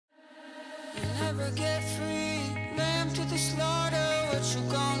never get free. Lamb to the slaughter, what you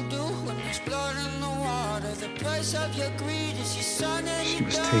gon' do when there's blood in the water? The price of your greed is your son and your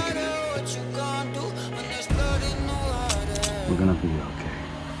daughter. What you gon' do when there's blood in the water? We're gonna be okay.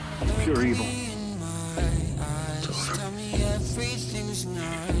 Pure evil. It's over.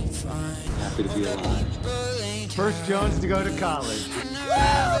 Happy to be alive. First Jones to go to college.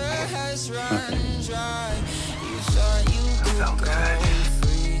 That felt good.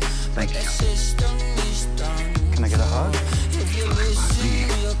 Thank you. Can I get a hug?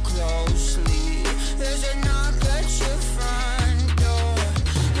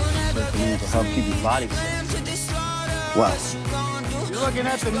 To help keep your body safe. Well, You're looking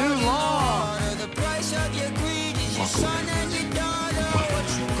at the new law. walk away.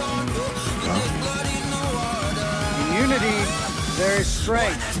 In unity, there is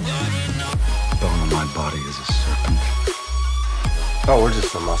strength. Bone in my body is a serpent. Oh, we're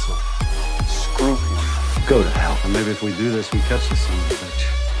just a muscle. Screw him. Go to hell. And maybe if we do this, we catch the son of a bitch.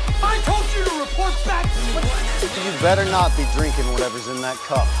 I told you to report back to me. You better not be drinking whatever's in that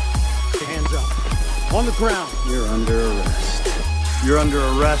cup. Hands up. On the ground. You're under arrest. You're under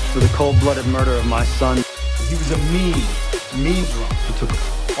arrest for the cold-blooded murder of my son. He was a mean drunk. He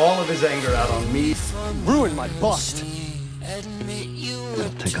took All of his anger out on me. Ruined my bust. It'll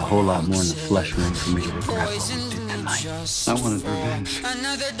take a whole lot more in the flesh ring for me to regret what we did tonight. I wanted revenge.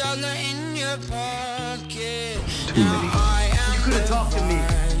 Another dollar in your pocket. Too many. You could have talked to me.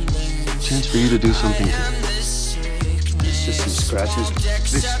 Chance for you to do something to It's just some scratches.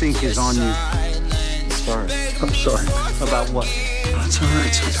 This stink is on you. Sorry. I'm sorry. About what? That's all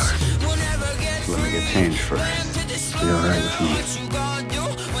right, sweetheart. Let me get changed first. Be all right with me.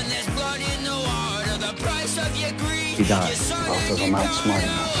 He died. Both of them outsmarted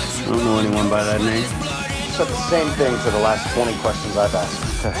enough. I don't know anyone by that name. Said the same thing for the last 20 questions I've asked.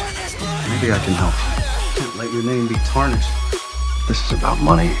 Okay. Maybe I can help you. Can't let your name be tarnished. This is about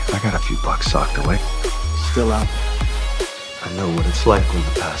money. I got a few bucks socked away. Still out there. I know what it's like when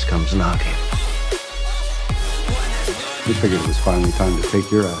the past comes knocking. We figured it was finally time to take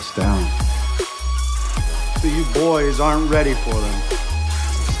your ass down. So you boys aren't ready for them.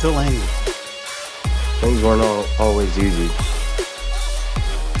 Still angry. Things weren't always easy.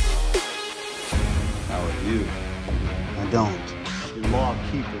 How are you? I don't. You're law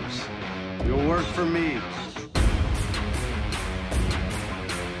keepers. You'll work for me.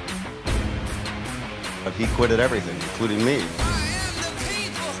 But he quitted everything, including me.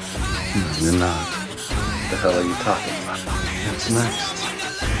 No, you're not. What the hell are you talking about? What's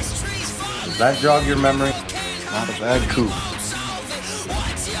next? Does that jog your memory? Not a bad coup.